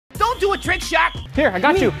do a trick shot. Here, I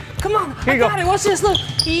got you. Come on, Here you go. I got it. Watch this, look.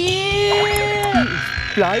 Yeah.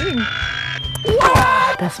 Flying.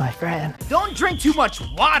 What? That's my friend. Don't drink too much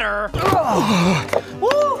water.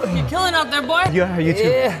 Woo, you're killing out there, boy. Yeah, you too.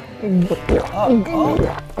 Yeah.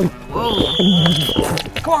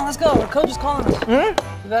 Come on, let's go. The coach is calling us. You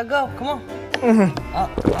gotta go. Come on.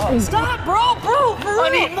 Stop, bro, for real. I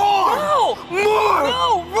need more.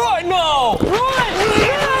 No, run.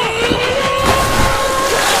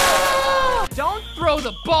 Don't throw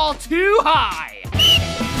the ball too high.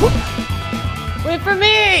 Wait for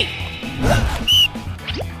me.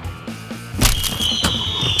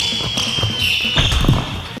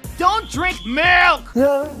 Don't drink milk.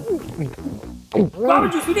 Mama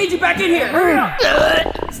Juice, we need you back in here. Hurry up.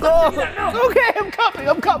 Stop. Okay, I'm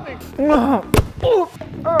coming.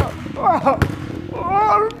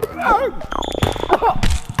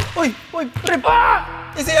 Oi, Rip.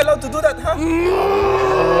 Is he allowed to do that, huh?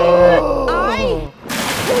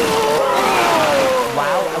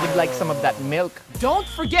 Wow, I would like some of that milk. Don't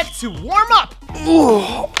forget to warm up.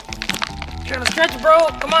 Trying to stretch, bro.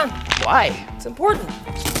 Come on. Why? It's important.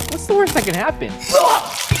 What's the worst that can happen?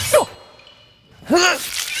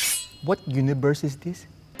 What universe is this?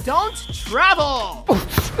 Don't travel.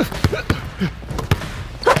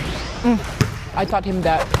 I taught him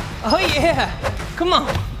that. Oh, yeah. Come on.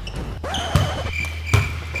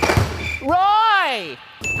 Roy!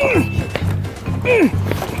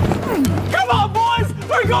 Come on, boys.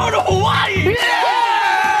 We're going to Hawaii.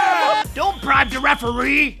 Yeah! Don't bribe the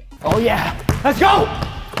referee. Oh yeah, let's go!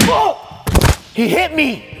 Oh! He hit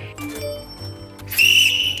me!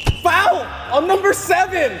 Foul on number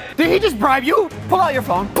 7. Did he just bribe you? Pull out your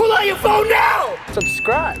phone. Pull out your phone now.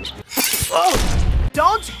 Subscribe.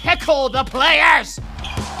 Don't heckle the players.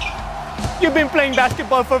 You've been playing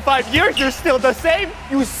basketball for 5 years, you're still the same?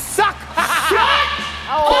 You suck!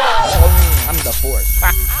 I'm the fourth.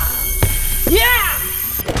 Yeah!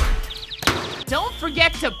 Don't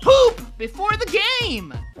forget to poop before the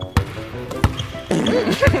game.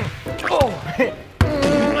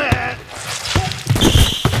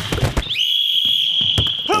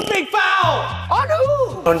 Big foul! On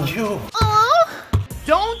who? On you.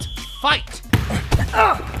 Don't fight.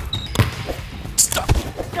 Stop.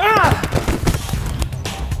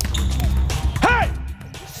 Hey!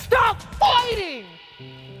 Stop fighting!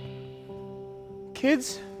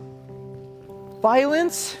 Kids,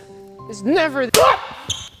 violence is never.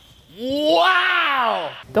 Wow!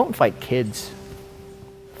 Don't fight kids.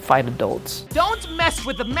 Fight adults. Don't mess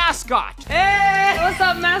with the mascot. Hey, what's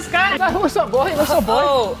up, mascot? What's up, boy? What's up, boy?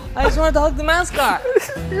 Oh, I just wanted to hug the mascot.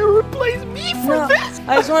 You replace me for this?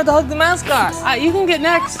 I just wanted to hug the mascot. You can get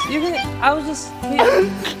next. You can. I was just.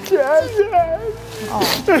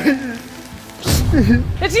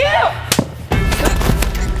 It's you!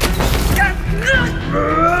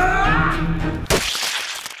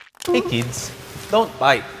 Hey kids, don't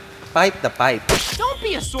bite. Bite the pipe. Don't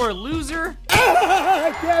be a sore loser.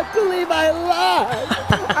 I can't believe I lost.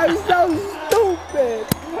 I'm so stupid.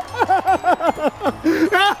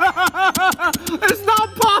 It's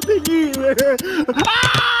not popping either.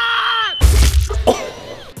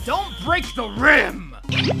 Don't break the rim.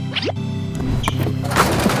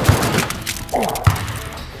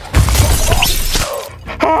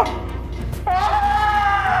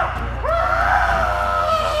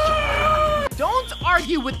 Don't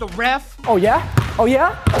argue with the ref. Oh yeah? Oh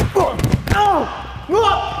yeah? Oh!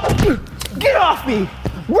 Get off me!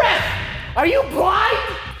 Ref! Are you blind?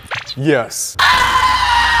 Yes.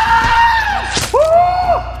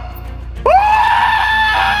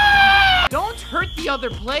 Don't hurt the other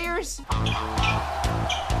players.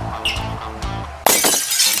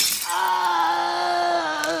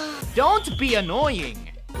 Don't be annoying.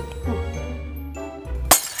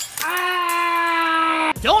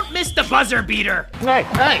 Don't miss the buzzer beater. Hey,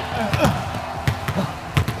 hey!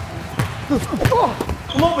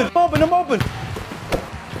 I'm open.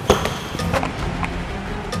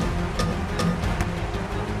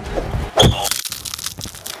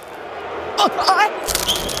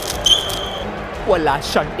 Wala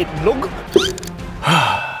siyang itlog.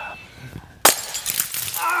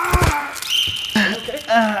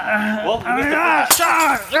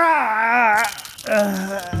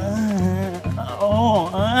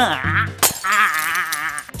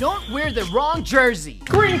 Don't wear the wrong jersey.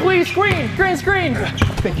 Screen, please, screen! Screen!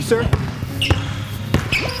 Thank you, sir.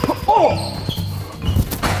 Oh!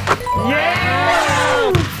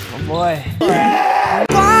 Yeah! Oh boy. Yeah!